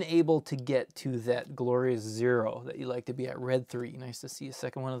been unable to get to that glorious 0 that you like to be at, red 3. Nice to see a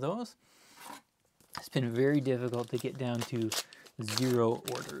second one of those. It's been very difficult to get down to 0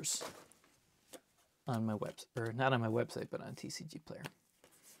 orders on my website, or not on my website, but on TCG Player.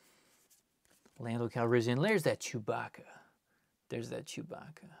 Lando Calrissian, there's that Chewbacca. There's that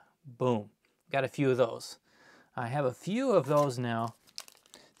Chewbacca. Boom. Got a few of those. I have a few of those now.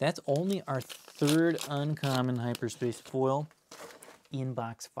 That's only our 3rd uncommon hyperspace foil in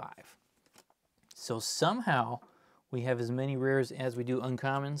box 5. So somehow we have as many rares as we do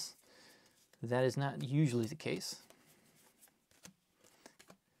uncommons. That is not usually the case.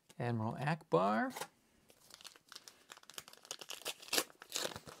 Admiral Akbar.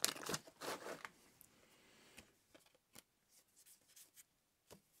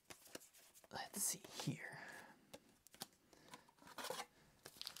 Let's see here.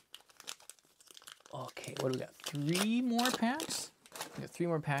 Okay, what do we got? 3 more packs? We got 3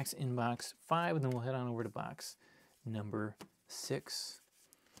 more packs in box 5, and then we'll head on over to box number 6.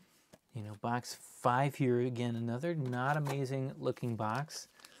 You know, box 5 here, again, another not amazing looking box.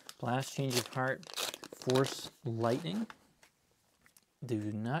 Blast, Change of Heart, Force, Lightning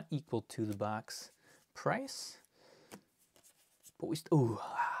do not equal to the box price. But we ooh,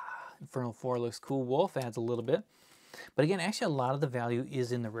 Infernal 4 looks cool. Wolf adds a little bit. But again, actually a lot of the value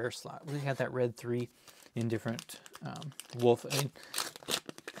is in the rare slot. We got that red 3 in different Wolf. I mean,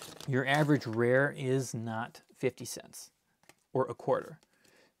 your average rare is not 50 cents or a quarter.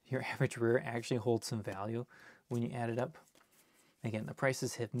 Your average rare actually holds some value when you add it up. Again, the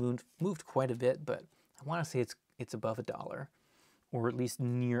prices have moved quite a bit, but I want to say it's above $1, or at least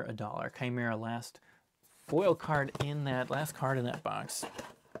near $1. Chimera, last foil card in that, last card in that box.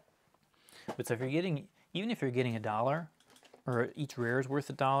 But so if you're getting, even if you're getting $1, or each rare is worth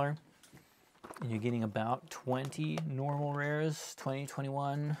 $1, and you're getting about 20 normal rares, 20,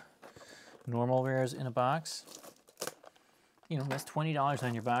 21 normal rares in a box, you know, that's $20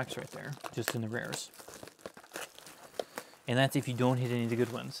 on your box right there, just in the rares. And that's if you don't hit any of the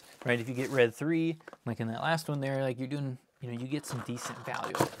good ones, right? If you get red 3, like in that last one there, like you're doing, you know, you get some decent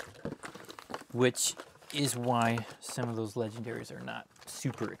value, which is why some of those legendaries are not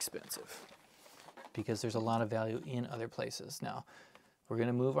super expensive, because there's a lot of value in other places. Now, we're going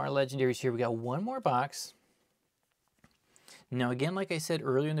to move our legendaries here. We got 1 more box. Now, again, like I said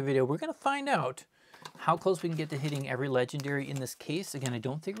earlier in the video, we're going to find out how close we can get to hitting every legendary in this case. Again, I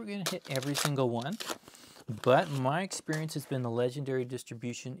don't think we're going to hit every single one, but my experience has been the legendary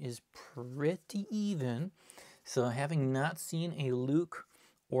distribution is pretty even. So having not seen a Luke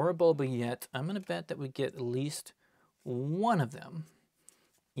or a Boba yet, I'm going to bet that we get at least one of them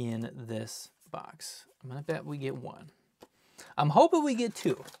in this box. I'm going to bet we get 1. I'm hoping we get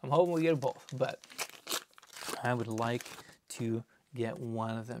 2. I'm hoping we get both, but I would like to get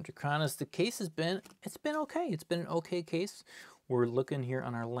 1 of them. Draconis, the case has been, it's been okay. It's been an okay case. We're looking here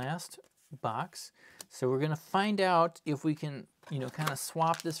on our last box. So we're going to find out if we can, you know, kind of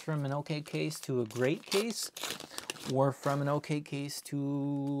swap this from an okay case to a great case, or from an okay case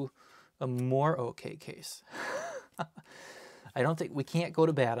to a more okay case. I don't think, we can't go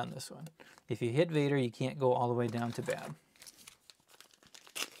to bad on this one. If you hit Vader, you can't go all the way down to bad.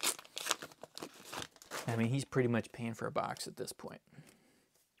 I mean, he's pretty much paying for a box at this point.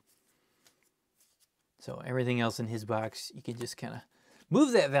 So everything else in his box, you can just kind of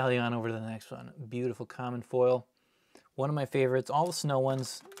move that value on over to the next one. Beautiful common foil. One of my favorites. All the snow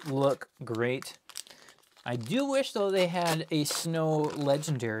ones look great. I do wish, though, they had a snow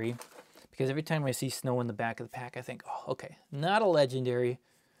legendary, because every time I see snow in the back of the pack, I think, oh, okay, not a legendary.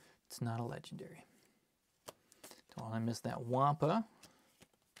 It's not a legendary. Don't want to miss that Wampa.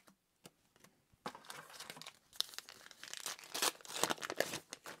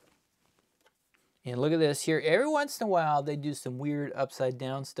 And look at this here. Every once in a while, they do some weird upside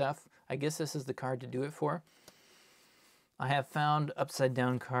down stuff. I guess this is the card to do it for. I have found upside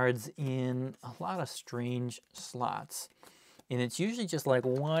down cards in a lot of strange slots. And it's usually just like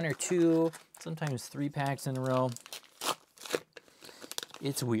 1 or 2, sometimes 3 packs in a row.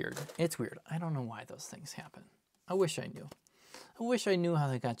 It's weird. It's weird. I don't know why those things happen. I wish I knew. I wish I knew how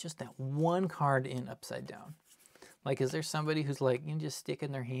they got just that 1 card in upside down. Like, is there somebody who's like, you know, just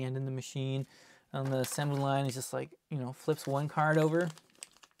sticking their hand in the machine on the assembly line, is just like, you know, flips 1 card over?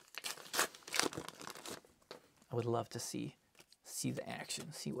 I would love to see the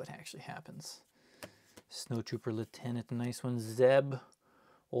action, see what actually happens. Snowtrooper Lieutenant, nice one. Zeb,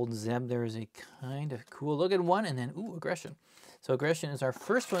 old Zeb there is a kind of cool looking one. And then, ooh, Aggression. So Aggression is our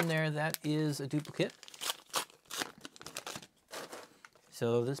first one there. That is a duplicate.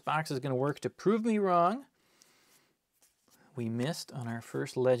 So this box is going to work to prove me wrong. We missed on our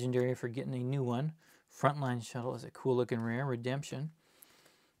first legendary for getting a new one. Frontline Shuttle is a cool looking rare. Redemption.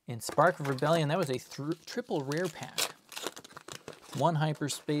 And Spark of Rebellion, that was a triple rare pack. 1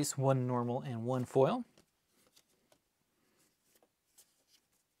 hyperspace, 1 normal, and 1 foil.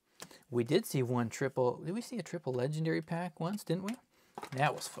 We did see one triple. Did we see a triple legendary pack once, didn't we?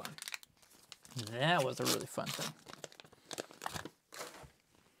 That was fun. That was a really fun thing.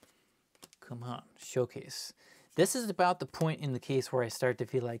 Come on, showcase. This is about the point in the case where I start to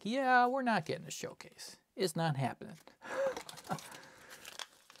feel like, yeah, we're not getting a showcase. It's not happening.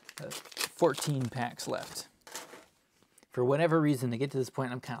 14 packs left. For whatever reason, to get to this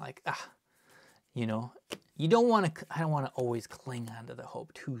point, I'm kind of like, you know, you don't want to, I don't want to always cling on to the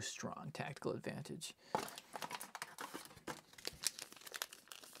hope too strong. Tactical advantage.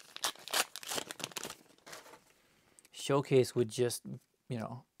 Showcase would just, you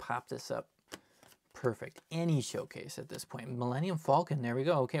know, pop this up. Perfect. Any showcase at this point. Millennium Falcon, there we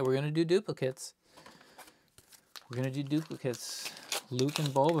go. Okay, we're going to do duplicates. We're going to do duplicates. Luke and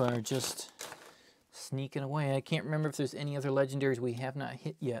Boba are just sneaking away. I can't remember if there's any other legendaries we have not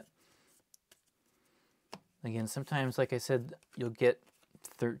hit yet. Again, sometimes, like I said, you'll get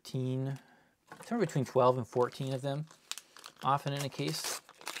 13, somewhere between 12 and 14 of them, often in a case.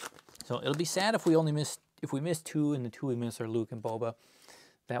 So it'll be sad if we only miss, if we miss 2 and the 2 we miss are Luke and Boba.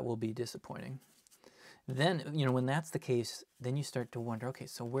 That will be disappointing. Then, you know, when that's the case, then you start to wonder, okay,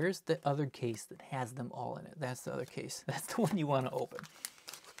 so where's the other case that has them all in it? That's the other case. That's the one you want to open.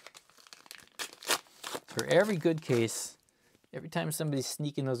 For every good case, every time somebody's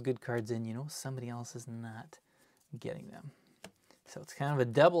sneaking those good cards in, you know, somebody else is not getting them. So it's kind of a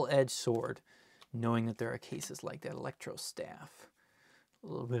double-edged sword, knowing that there are cases like that. Electro Staff. A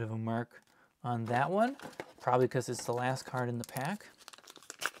little bit of a mark on that one, probably because it's the last card in the pack.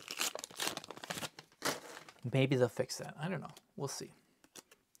 Maybe they'll fix that. I don't know. We'll see.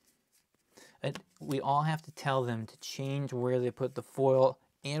 We all have to tell them to change where they put the foil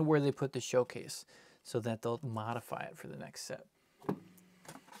and where they put the showcase so that they'll modify it for the next set.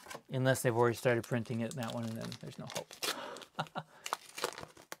 Unless they've already started printing it, that one, and then there's no hope.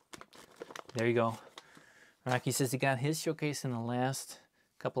 There you go. Rocky says he got his showcase in the last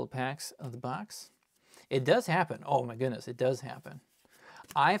couple of packs of the box. It does happen. Oh my goodness, it does happen.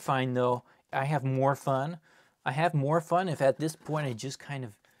 I find, though, I have more fun. I have more fun if at this point I just kind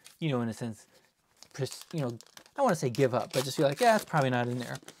of, you know, in a sense, you know, I don't want to say give up, but just feel like, yeah, it's probably not in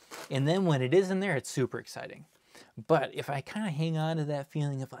there. And then when it is in there, it's super exciting. But if I kind of hang on to that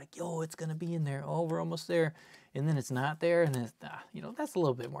feeling of like, yo, it's going to be in there. Oh, we're almost there. And then it's not there. And then, you know, that's a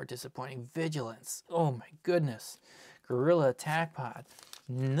little bit more disappointing. Vigilance. Oh, my goodness. Gorilla Attack Pod.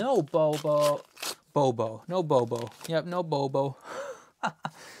 No Bobo. Bobo. No Bobo. Yep, no Bobo.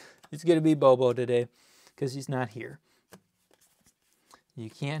 It's going to be Bobo today because he's not here.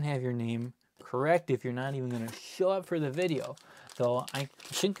 You can't have your name correct if you're not even going to show up for the video. Though I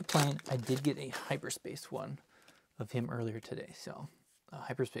shouldn't complain. I did get a hyperspace one of him earlier today. So a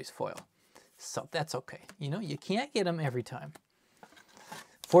hyperspace foil. So that's okay. You know, you can't get them every time.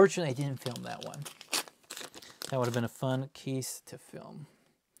 Fortunately, I didn't film that one. That would have been a fun case to film.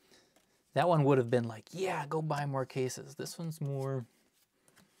 That one would have been like, yeah, go buy more cases. This one's more,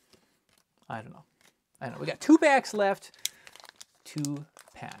 I don't know. I don't know. We got 2 packs left. 2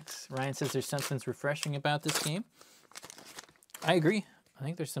 packs. Ryan says there's something refreshing about this game. I agree. I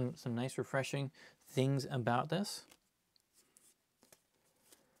think there's some nice refreshing things about this.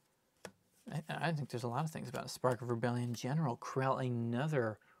 I think there's a lot of things about it. Spark of Rebellion General. Krell,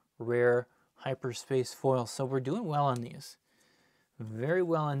 another rare hyperspace foil. So we're doing well on these. Very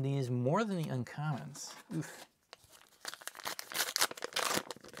well on these. More than the uncommons. Oof.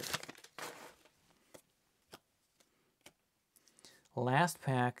 Last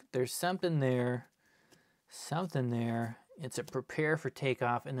pack. There's something there. Something there. It's a prepare for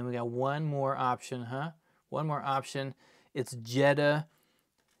takeoff. And then we got one more option, huh? One more option. It's Jeddah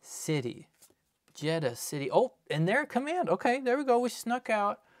City. Jeddah City. Oh, and their command. Okay, there we go. We snuck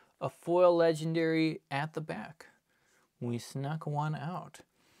out a foil legendary at the back. We snuck one out.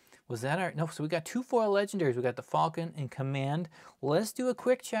 Was that our... No, so we got 2 foil legendaries. We got the Falcon and Command. Let's do a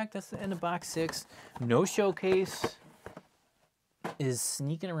quick check. That's the end of box 6. No showcase is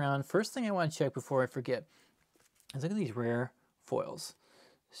sneaking around. First thing I want to check before I forget is look at these rare foils.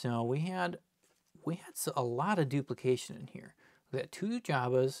 So we had a lot of duplication in here. We got 2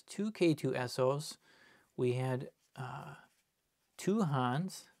 Jabbas, 2 K2 Essos. We had 2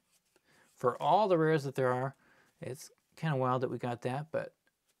 Hans. For all the rares that there are, it's kind of wild that we got that, but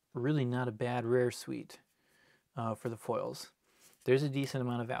really not a bad rare suite for the foils. there's a decent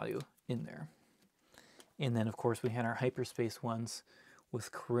amount of value in there. And then, of course, we had our hyperspace ones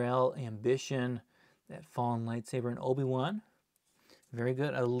with Corel, Ambition, that Fallen Lightsaber, and Obi-Wan. Very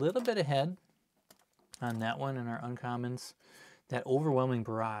good. A little bit ahead on that one in our uncommons. That Overwhelming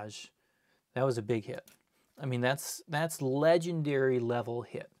Barrage, that was a big hit. I mean, that's legendary level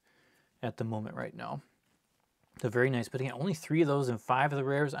hit at the moment right now. So very nice. But again, only 3 of those and 5 of the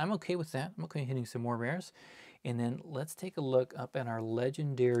rares. I'm okay with that. I'm okay hitting some more rares. And then let's take a look up at our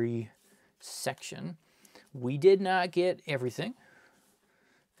legendary section. We did not get everything,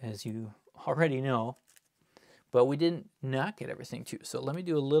 as you already know, but we did not get everything too. So let me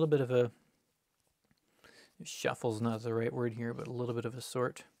do a little bit of a, shuffle's not the right word here, but a little bit of a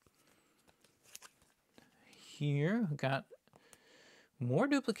sort. Here, got more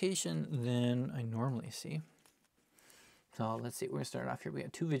duplication than I normally see. So let's see, we're gonna start off here. We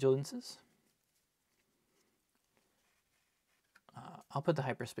have 2 Vigilances. I'll put the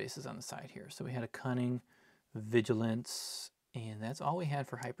hyperspaces on the side here. So we had a Cunning, Vigilance, and that's all we had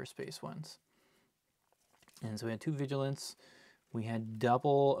for hyperspace ones. And so we had 2 Vigilance. We had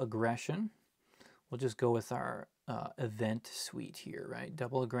double Aggression. We'll just go with our event suite here, right?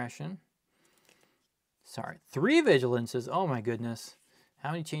 Double Aggression. Sorry, 3 Vigilances. Oh my goodness.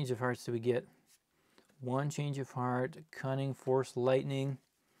 How many Change of Hearts do we get? 1 Change of Heart, Cunning, Force Lightning,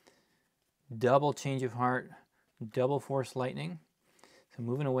 double Change of Heart, double Force Lightning. So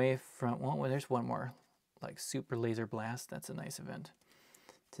moving away from, well, there's one more, like Super Laser Blast. That's a nice event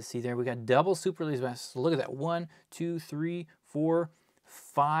to see there. We got double Super Laser Blast. So look at that. 1, 2, 3, 4,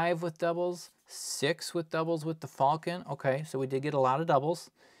 5 with doubles, 6 with doubles with the Falcon. Okay, so we did get a lot of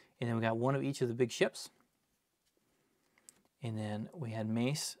doubles. And then we got 1 of each of the big ships. And then we had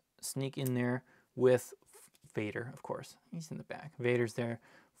Mace sneak in there with Vader, of course. He's in the back. Vader's there.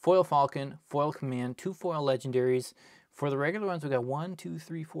 Foil Falcon, Foil Command, 2 foil legendaries. For the regular ones, we got 1, 2,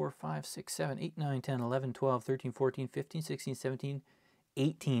 3, 4, 5, 6, 7, 8, 9, 10, 11, 12, 13, 14, 15, 16, 17,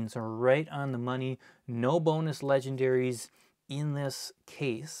 18. So right on the money. No bonus legendaries in this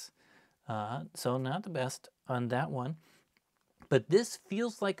case. So not the best on that one. But this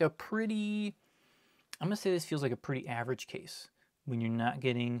feels like a pretty, I'm going to say this feels like a pretty average case. When you're not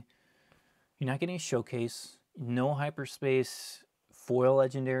getting a showcase, no hyperspace foil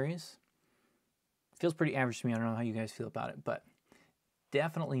legendaries. Feels pretty average to me. I don't know how you guys feel about it, but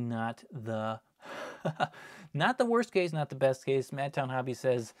definitely not the not the worst case, not the best case. Madtown Hobby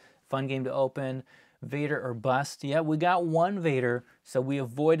says fun game to open, Vader or bust. Yeah, we got 1 Vader, so we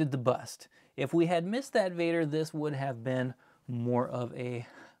avoided the bust. If we had missed that Vader, this would have been more of a,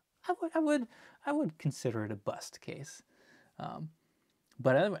 I would consider it a bust case.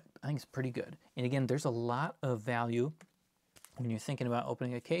 But anyway, I think it's pretty good. And again, there's a lot of value when you're thinking about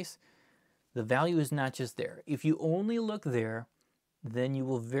opening a case. The value is not just there. If you only look there, then you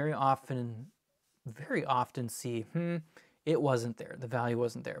will very often see, it wasn't there. The value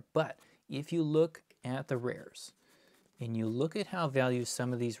wasn't there. But if you look at the rares and you look at how valued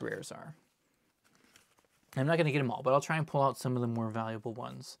some of these rares are, I'm not going to get them all, but I'll try and pull out some of the more valuable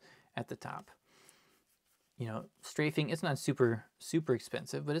ones at the top. You know, strafing, it's not super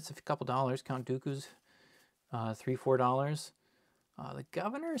expensive, but it's a couple dollars. Count Dooku's $3, $4. The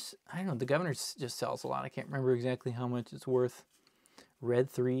Governor's, I don't know, the Governor's just sells a lot. I can't remember exactly how much it's worth. Red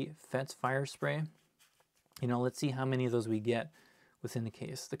 3, Fetz Fire Spray. You know, let's see how many of those we get within the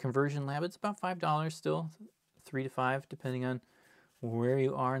case. The Conversion Lab, it's about $5 still, 3 to 5, depending on where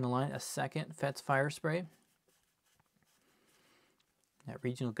you are in the line. A second Fetz Fire Spray. That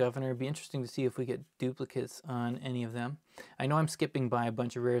Regional Governor, it'd be interesting to see if we get duplicates on any of them. I know I'm skipping by a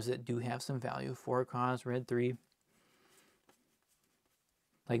bunch of rares that do have some value. For Cause, Red 3.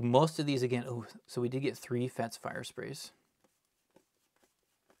 Like most of these, again, oh, so we did get 3 Fetz Fire Sprays.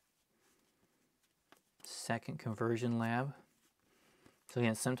 Second Conversion Lab. So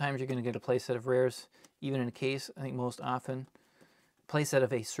again, sometimes you're going to get a playset of rares, even in a case. I think most often, playset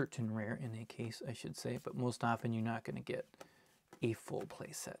of a certain rare in a case, I should say, but most often you're not going to get a full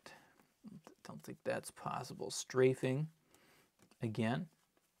playset. Don't think that's possible. Strafing, again.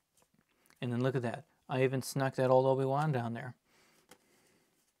 And then look at that. I even snuck that old Obi-Wan down there.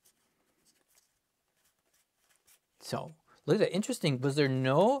 So, look at that. Interesting.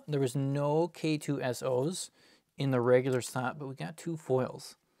 There was no K2SOs in the regular slot, but we got 2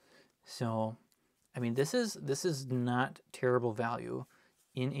 foils. So, I mean, this is not terrible value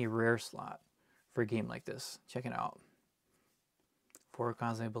in a rare slot for a game like this. Check it out. For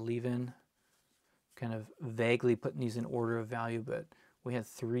Cause I Believe in. Kind of vaguely putting these in order of value, but we had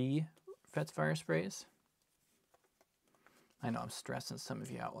 3 Fetz Fire Sprays. I know I'm stressing some of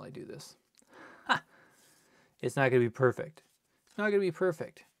you out while I do this. Ha! It's not going to be perfect. It's not going to be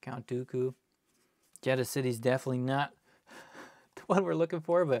perfect. Count Dooku. Jedha City's definitely not the one we're looking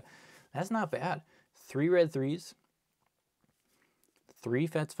for, but that's not bad. 3 red 3s, 3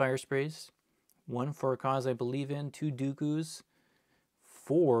 Fetz Fire Sprays, 1 for a cause I believe in, 2 Dookus,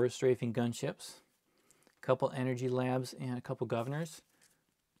 4 strafing gunships, a couple energy labs, and a couple governors.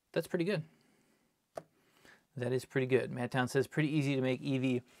 That's pretty good. That is pretty good. Matt Town says pretty easy to make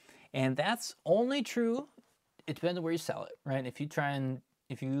EV, and that's only true. It depends on where you sell it, right? If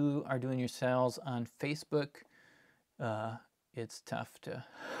you are doing your sales on Facebook, it's tough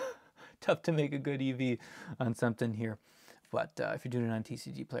to make a good EV on something here. But if you're doing it on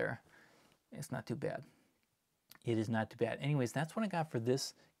TCG Player, it's not too bad. It is not too bad. Anyways, that's what I got for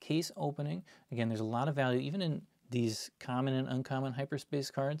this case opening. Again, there's a lot of value even in these common and uncommon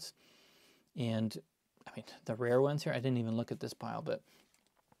hyperspace cards. And I mean, the rare ones here, I didn't even look at this pile, but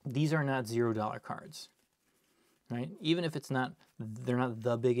these are not $0 cards, right? Even if they're not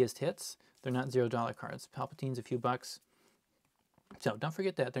the biggest hits, they're not $0 cards. Palpatine's a few bucks. So don't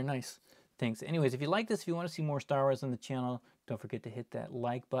forget that. They're nice. Thanks. Anyways, if you like this, if you want to see more Star Wars on the channel, don't forget to hit that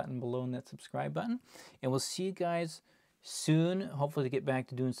like button below and that subscribe button. And we'll see you guys soon, hopefully to get back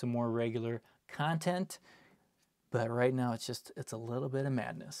to doing some more regular content. But right now, it's a little bit of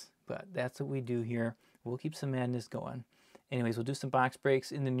madness. But that's what we do here. We'll keep some madness going. Anyways, we'll do some box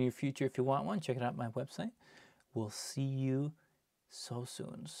breaks in the near future. If you want one, check it out on my website. We'll see you so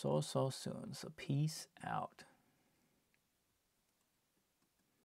soon. So soon. So peace out.